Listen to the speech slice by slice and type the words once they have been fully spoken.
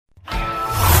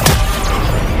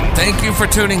Thank you for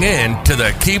tuning in to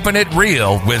the Keeping It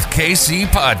Real with KC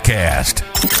podcast,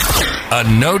 a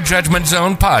no judgment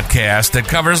zone podcast that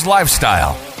covers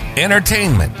lifestyle,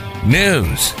 entertainment,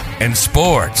 news, and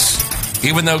sports.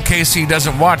 Even though KC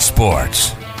doesn't watch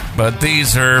sports, but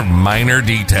these are minor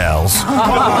details.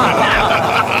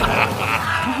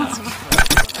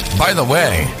 By the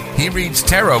way, he reads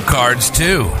tarot cards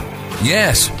too.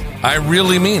 Yes, I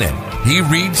really mean it. He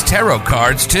reads tarot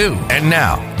cards too. And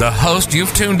now, the host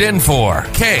you've tuned in for,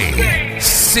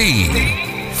 KC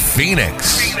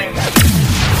Phoenix.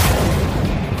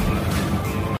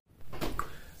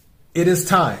 It is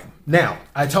time. Now,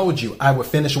 I told you I would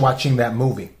finish watching that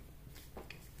movie.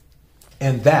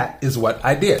 And that is what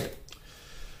I did.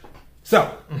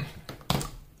 So,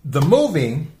 the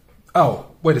movie... Oh,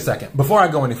 wait a second. Before I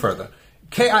go any further,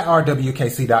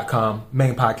 KIRWKC.com,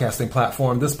 main podcasting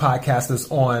platform. This podcast is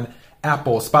on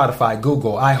Apple, Spotify,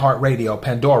 Google, iHeartRadio,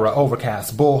 Pandora,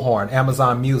 Overcast, Bullhorn,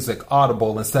 Amazon Music,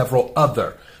 Audible, and several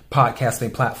other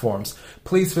podcasting platforms.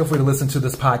 Please feel free to listen to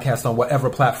this podcast on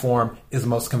whatever platform is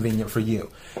most convenient for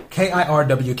you.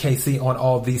 KIRWKC on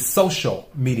all these social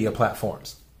media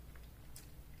platforms.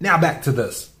 Now back to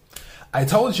this. I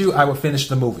told you I would finish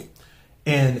the movie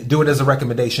and do it as a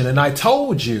recommendation. And I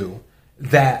told you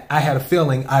that I had a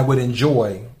feeling I would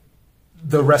enjoy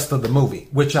the rest of the movie,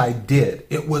 which I did.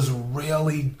 It was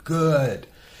really good.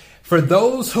 For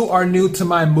those who are new to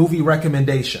my movie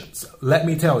recommendations, let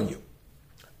me tell you,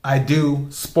 I do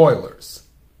spoilers.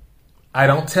 I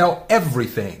don't tell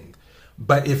everything,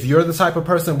 but if you're the type of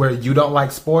person where you don't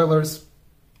like spoilers,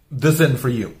 this isn't for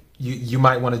you. You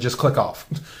might want to just click off.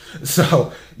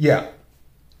 So, yeah.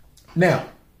 Now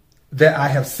that I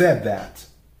have said that,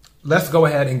 let's go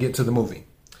ahead and get to the movie.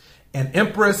 An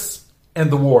Empress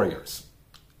and the Warriors.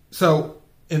 So,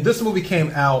 and this movie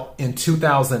came out in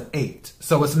 2008.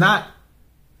 So it's not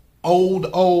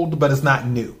old, but it's not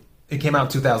new. It came out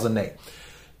in 2008.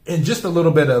 And just a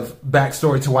little bit of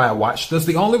backstory to why I watched this.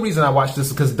 The only reason I watched this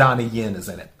is because Donnie Yen is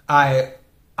in it. I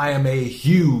am a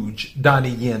huge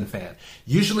Donnie Yen fan.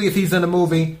 Usually if he's in a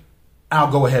movie,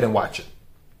 I'll go ahead and watch it.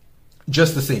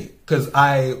 Just to see. Because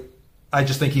I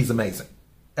just think he's amazing.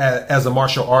 As a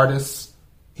martial artist,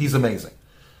 he's amazing.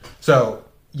 So,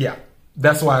 yeah.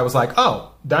 That's why I was like,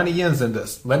 oh, Donnie Yen's in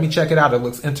this. Let me check it out. It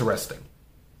looks interesting.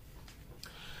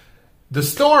 The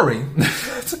story...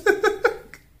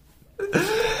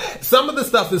 Some of the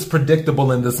stuff is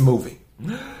predictable in this movie.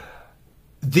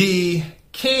 The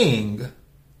king,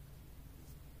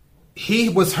 he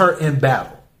was hurt in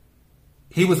battle.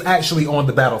 He was actually on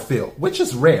the battlefield, which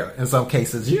is rare in some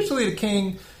cases. Usually the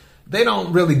king, they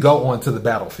don't really go onto the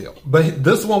battlefield. But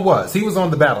this one was. He was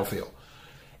on the battlefield.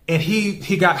 And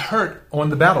he got hurt on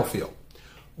the battlefield.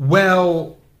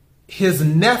 Well, his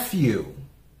nephew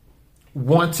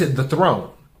wanted the throne.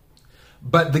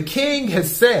 But the king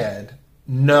has said,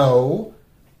 no,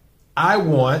 I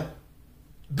want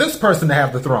this person to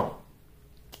have the throne.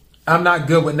 I'm not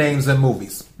good with names in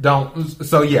movies.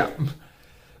 So yeah.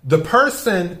 The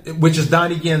person, which is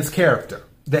Donnie Yen's character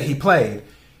that he played,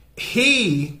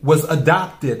 he was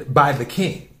adopted by the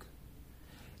king.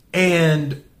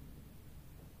 And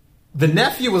the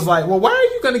nephew was like, well, why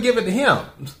are you going to give it to him?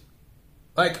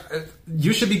 Like,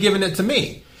 you should be giving it to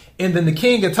me. And then the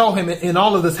king had told him, and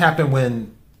all of this happened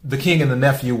when the king and the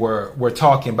nephew were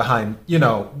talking behind,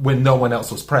 when no one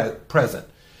else was present.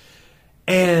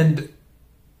 And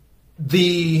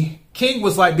the king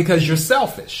was like, because you're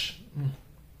selfish.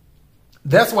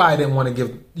 That's why I didn't want to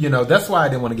give, that's why I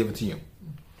didn't want to give it to you.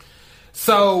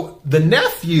 So the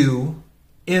nephew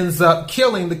ends up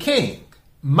killing the king.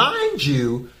 Mind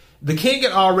you, the king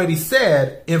had already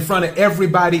said in front of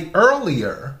everybody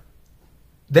earlier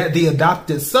that the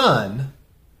adopted son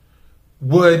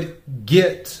would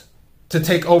get to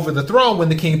take over the throne when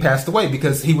the king passed away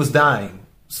because he was dying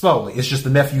slowly. It's just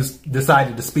the nephews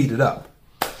decided to speed it up.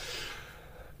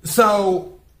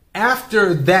 So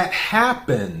after that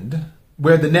happened,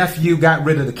 where the nephew got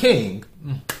rid of the king,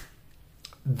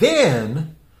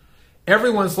 then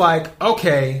everyone's like,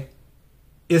 okay,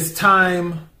 it's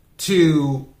time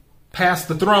to pass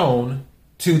the throne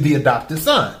to the adopted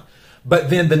son. But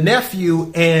then the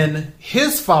nephew and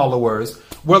his followers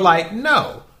were like,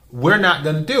 no, we're not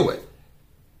going to do it.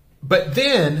 But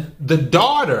then the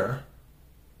daughter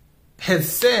had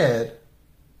said,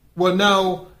 well,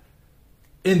 no.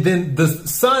 And then the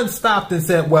son stopped and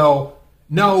said, well,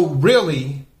 no,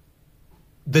 really,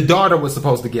 the daughter was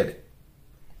supposed to get it,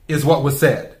 is what was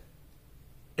said.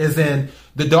 As in,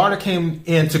 the daughter came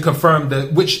in to confirm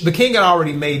which the king had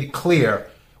already made clear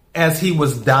as he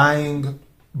was dying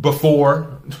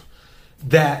before,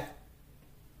 that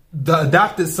the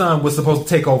adopted son was supposed to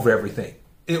take over everything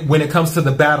when it comes to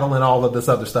the battle and all of this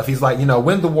other stuff. He's like,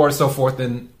 win the war, so forth,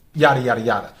 and yada, yada,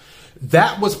 yada.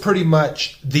 That was pretty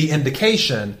much the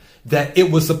indication that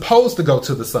it was supposed to go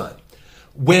to the son.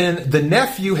 When the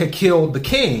nephew had killed the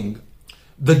king,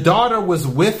 the daughter was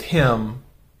with him,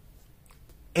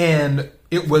 and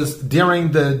it was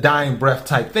during the dying breath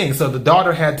type thing. So the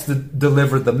daughter had to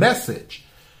deliver the message.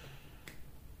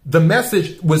 The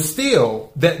message was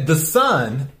still that the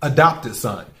son, adopted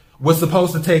son, was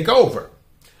supposed to take over.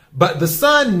 But the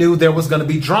son knew there was going to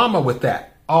be drama with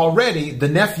that. Already, the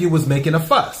nephew was making a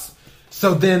fuss.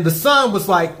 So then the son was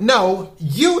like, no,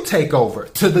 you take over,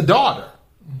 to the daughter.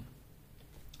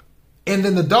 And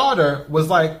then the daughter was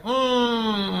like,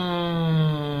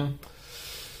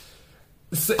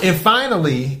 So, and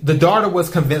finally, the daughter was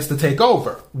convinced to take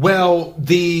over. Well,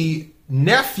 the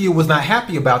nephew was not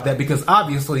happy about that because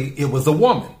obviously it was a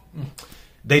woman.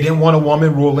 They didn't want a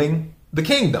woman ruling the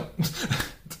kingdom.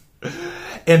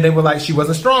 And they were like, she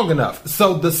wasn't strong enough.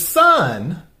 So the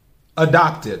son,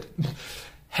 adopted,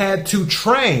 had to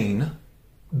train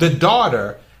the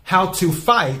daughter how to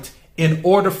fight in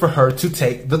order for her to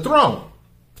take the throne.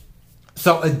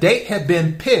 So a date had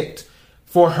been picked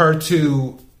for her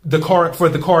to for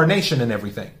the coronation and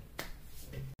everything.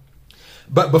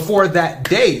 But before that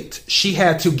date, she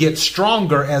had to get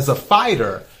stronger as a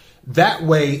fighter. That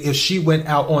way, if she went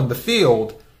out on the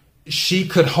field, she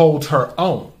could hold her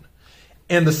own.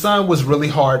 And the son was really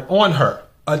hard on her,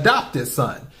 adopted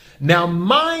son. Now,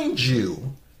 mind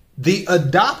you, the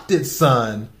adopted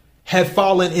son had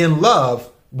fallen in love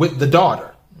with the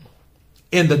daughter.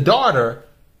 And the daughter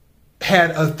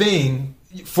had a thing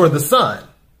for the son,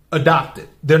 adopted.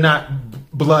 They're not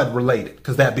blood related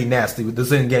because that'd be nasty with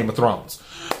this in Game of Thrones.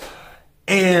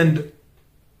 And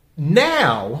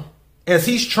now, as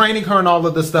he's training her and all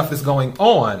of this stuff is going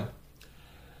on,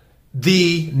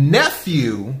 the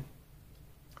nephew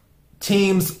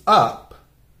teams up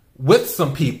with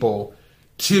some people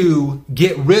to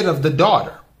get rid of the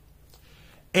daughter.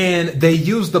 And they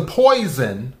use the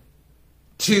poison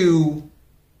to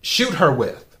shoot her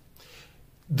with.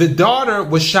 The daughter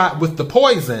was shot with the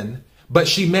poison, but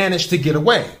she managed to get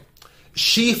away.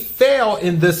 She fell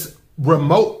in this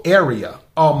remote area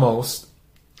almost,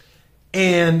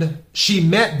 and she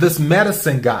met this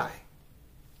medicine guy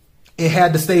and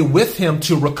had to stay with him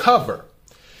to recover.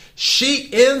 She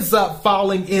ends up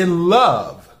falling in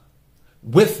love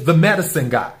with the medicine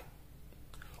guy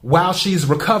while she's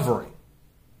recovering.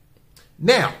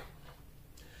 Now,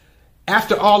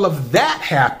 after all of that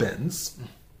happens,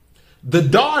 the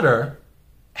daughter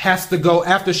has to go,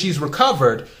 after she's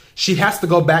recovered, she has to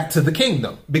go back to the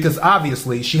kingdom because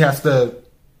obviously she has to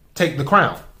take the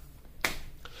crown.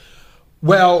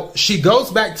 Well, she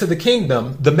goes back to the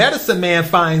kingdom. The medicine man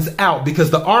finds out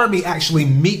because the army actually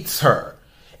meets her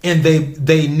and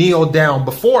they kneel down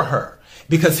before her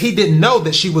because he didn't know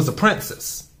that she was a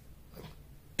princess.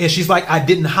 And she's like, I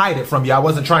didn't hide it from you. I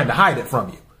wasn't trying to hide it from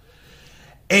you.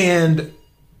 And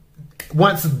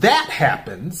once that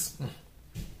happens,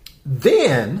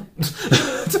 then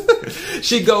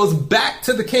she goes back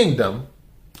to the kingdom.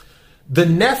 The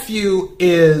nephew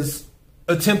is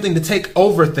attempting to take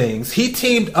over things. He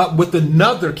teamed up with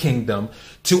another kingdom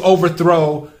to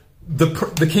overthrow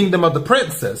the kingdom of the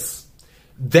princess.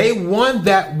 They won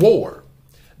that war.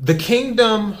 The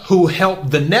kingdom who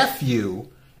helped the nephew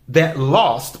that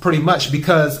lost pretty much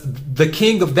because the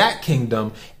king of that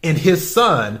kingdom and his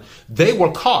son, they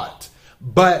were caught.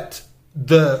 But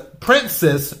the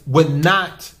princess would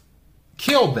not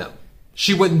kill them.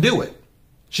 She wouldn't do it.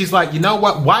 She's like, you know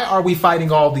what? Why are we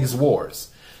fighting all these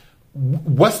wars?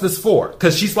 What's this for?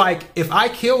 Because she's like, if I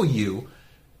kill you,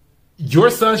 your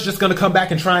son's just going to come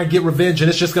back and try and get revenge. And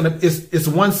it's just going to, it's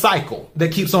one cycle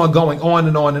that keeps on going on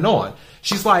and on and on.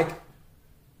 She's like,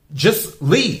 just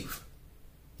leave.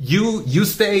 You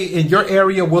stay in your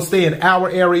area. We'll stay in our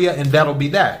area. And that'll be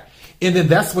that. And then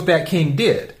that's what that king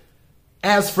did.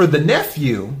 As for the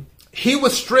nephew, he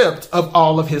was stripped of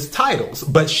all of his titles,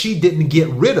 but she didn't get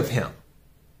rid of him.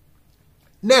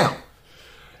 Now,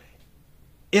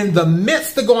 in the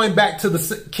midst of going back to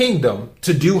the kingdom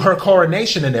to do her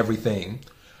coronation and everything,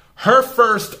 her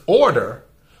first order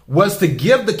was to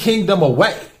give the kingdom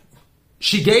away.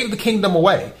 She gave the kingdom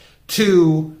away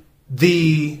to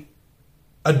the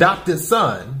adopted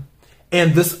son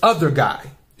and this other guy.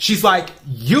 She's like,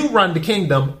 you run the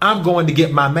kingdom. I'm going to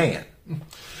get my man.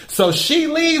 So she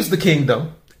leaves the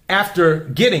kingdom after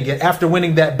getting it, after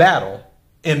winning that battle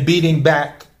and beating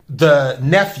back the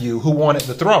nephew who wanted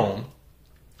the throne.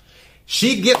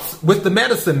 She gets with the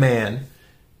medicine man.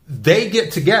 They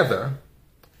get together.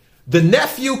 The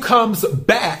nephew comes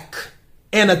back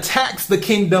and attacks the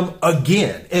kingdom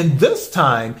again. And this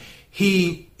time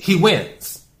he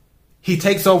wins. He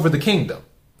takes over the kingdom.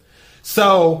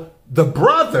 So the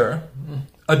brother,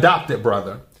 adopted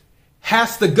brother,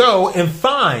 has to go and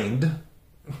find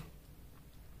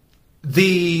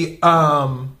the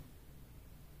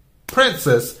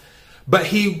princess. But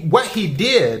what he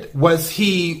did was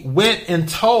he went and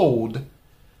told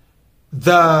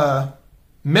the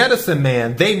medicine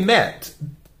man. They met.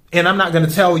 And I'm not going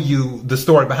to tell you the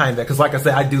story behind that because, like I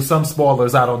said, I do some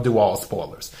spoilers. I don't do all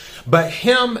spoilers. But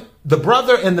the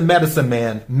brother and the medicine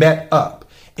man met up.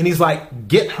 And he's like,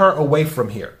 get her away from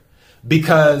here.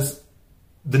 Because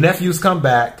the nephew's come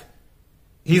back.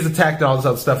 He's attacked and all this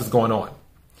other stuff is going on.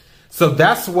 So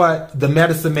that's what the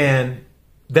medicine man,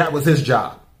 that was his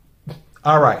job.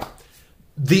 All right.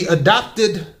 The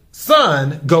adopted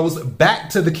son goes back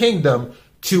to the kingdom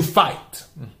to fight.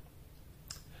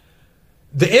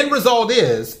 The end result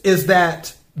is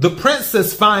that the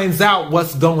princess finds out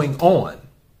what's going on.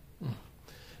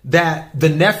 That the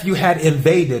nephew had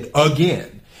invaded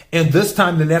again. And this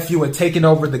time the nephew had taken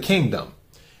over the kingdom.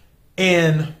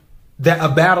 And that a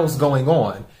battle's going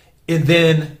on. And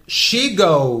then she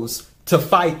goes to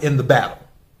fight in the battle.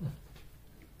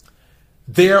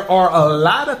 There are a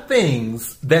lot of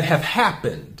things that have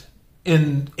happened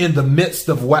in the midst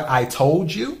of what I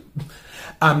told you.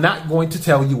 I'm not going to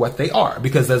tell you what they are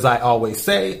because, as I always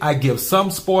say, I give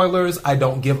some spoilers. I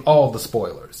don't give all the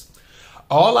spoilers.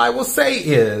 All I will say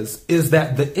is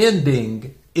that the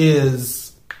ending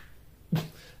is,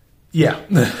 yeah.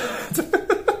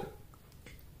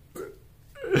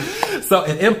 So,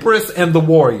 An Empress and the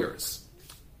Warriors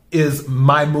is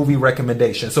my movie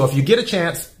recommendation. So if you get a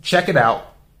chance, check it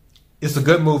out. It's a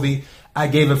good movie. I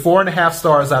gave it 4.5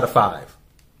 stars out of 5.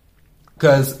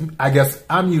 Because I guess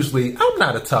I'm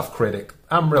not a tough critic.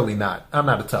 I'm really not. I'm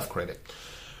not a tough critic.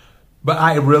 But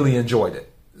I really enjoyed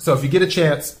it. So if you get a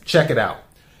chance, check it out.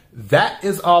 That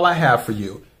is all I have for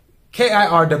you.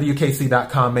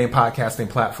 KIRWKC.com, main podcasting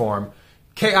platform.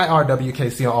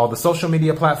 KIRWKC on all the social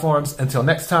media platforms. Until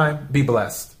next time, be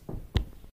blessed.